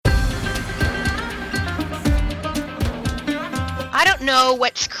don't know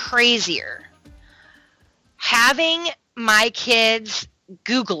what's crazier. Having my kids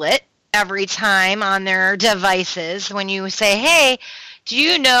Google it every time on their devices when you say, hey, do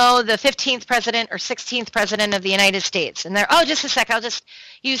you know the 15th president or 16th president of the United States? And they're, oh, just a sec, I'll just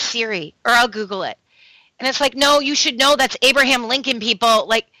use Siri or I'll Google it. And it's like, no, you should know that's Abraham Lincoln, people.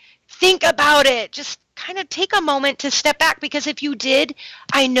 Like, think about it. Just kind of take a moment to step back, because if you did,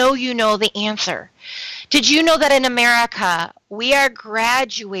 I know you know the answer. Did you know that in America, we are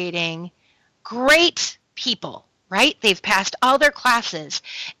graduating great people, right? They've passed all their classes,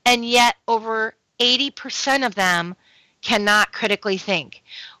 and yet over 80% of them cannot critically think.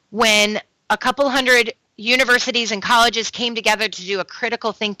 When a couple hundred universities and colleges came together to do a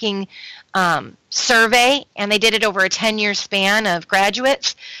critical thinking survey, and they did it over a 10-year span of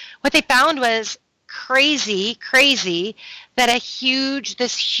graduates, what they found was crazy, that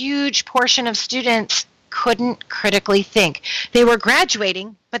this huge portion of students couldn't critically think. They were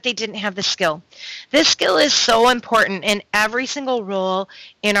graduating, but they didn't have the skill. This skill is so important in every single role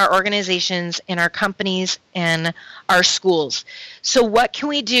in our organizations, in our companies, and our schools. So what can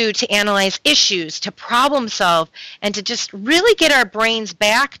we do to analyze issues, to problem solve, and to just really get our brains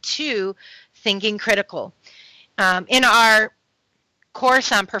back to thinking critical? In our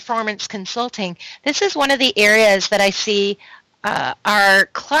course on performance consulting, this is one of the areas that I see our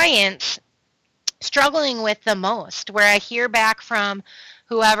clients struggling with the most, where I hear back from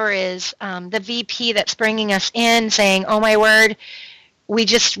whoever is the VP that's bringing us in saying, oh my word, we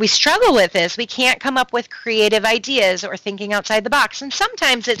struggle with this. We can't come up with creative ideas or thinking outside the box. And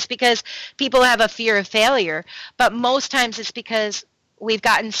sometimes it's because people have a fear of failure, but most times it's because we've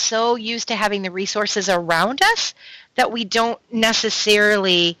gotten so used to having the resources around us that we don't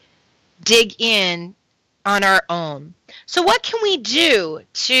necessarily dig in on our own. So what can we do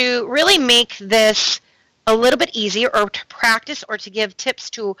to really make this a little bit easier, or to practice, or to give tips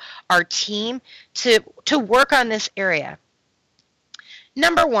to our team to work on this area?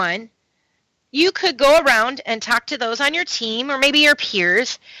 Number one, you could go around and talk to those on your team or maybe your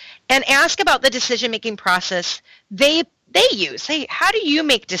peers and ask about the decision-making process they use. Hey, how do you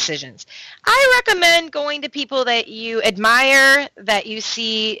make decisions? I recommend going to people that you admire, that you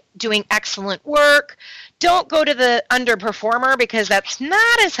see doing excellent work. Don't go to the underperformer, because that's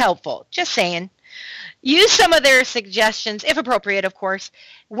not as helpful. Just saying. Use some of their suggestions, if appropriate, of course,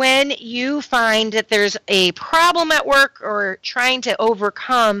 when you find that there's a problem at work or trying to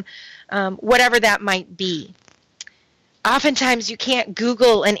overcome whatever that might be. Oftentimes you can't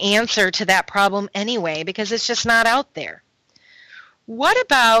Google an answer to that problem anyway, because it's just not out there. What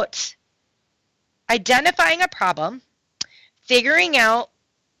about identifying a problem, figuring out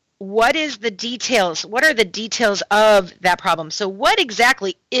what are the details of that problem? So what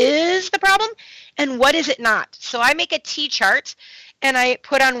exactly is the problem and what is it not? So I make a T-chart and I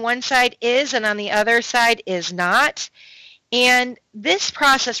put on one side is and on the other side is not. And this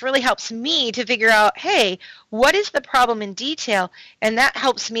process really helps me to figure out, hey, what is the problem in detail? And that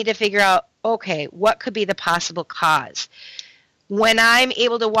helps me to figure out, okay, what could be the possible cause? When I'm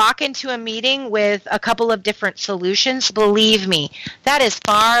able to walk into a meeting with a couple of different solutions, believe me, that is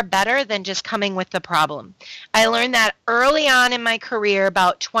far better than just coming with the problem. I learned that early on in my career,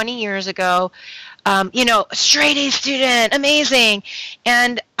 about 20 years ago. Straight A student, amazing.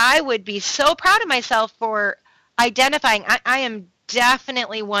 And I would be so proud of myself for identifying. I am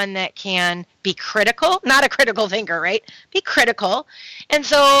definitely one that can be critical, not a critical thinker, right? Be critical. And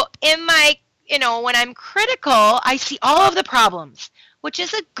so when I'm critical, I see all of the problems, which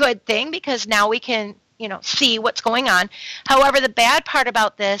is a good thing, because now we can, see what's going on. However, the bad part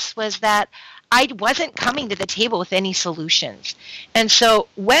about this was that I wasn't coming to the table with any solutions. And so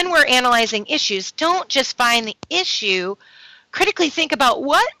when we're analyzing issues, don't just find the issue, critically think about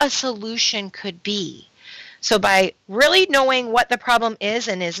what a solution could be. So by really knowing what the problem is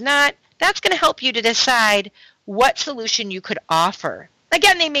and is not, that's going to help you to decide what solution you could offer.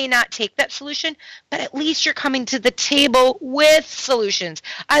 Again, they may not take that solution, but at least you're coming to the table with solutions.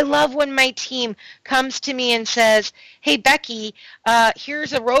 I love when my team comes to me and says, hey, Becky,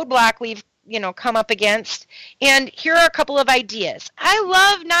 here's a roadblock we've come up against, and here are a couple of ideas. I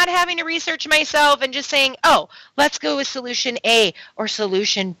love not having to research myself and just saying, oh, let's go with solution A or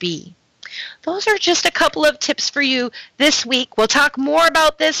solution B. Those are just a couple of tips for you this week. We'll talk more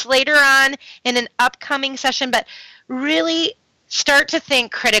about this later on in an upcoming session, but really start to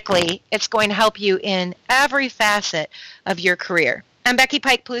think critically. It's going to help you in every facet of your career. I'm Becky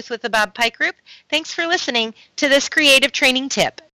Pike-Pluth with the Bob Pike Group. Thanks for listening to this creative training tip.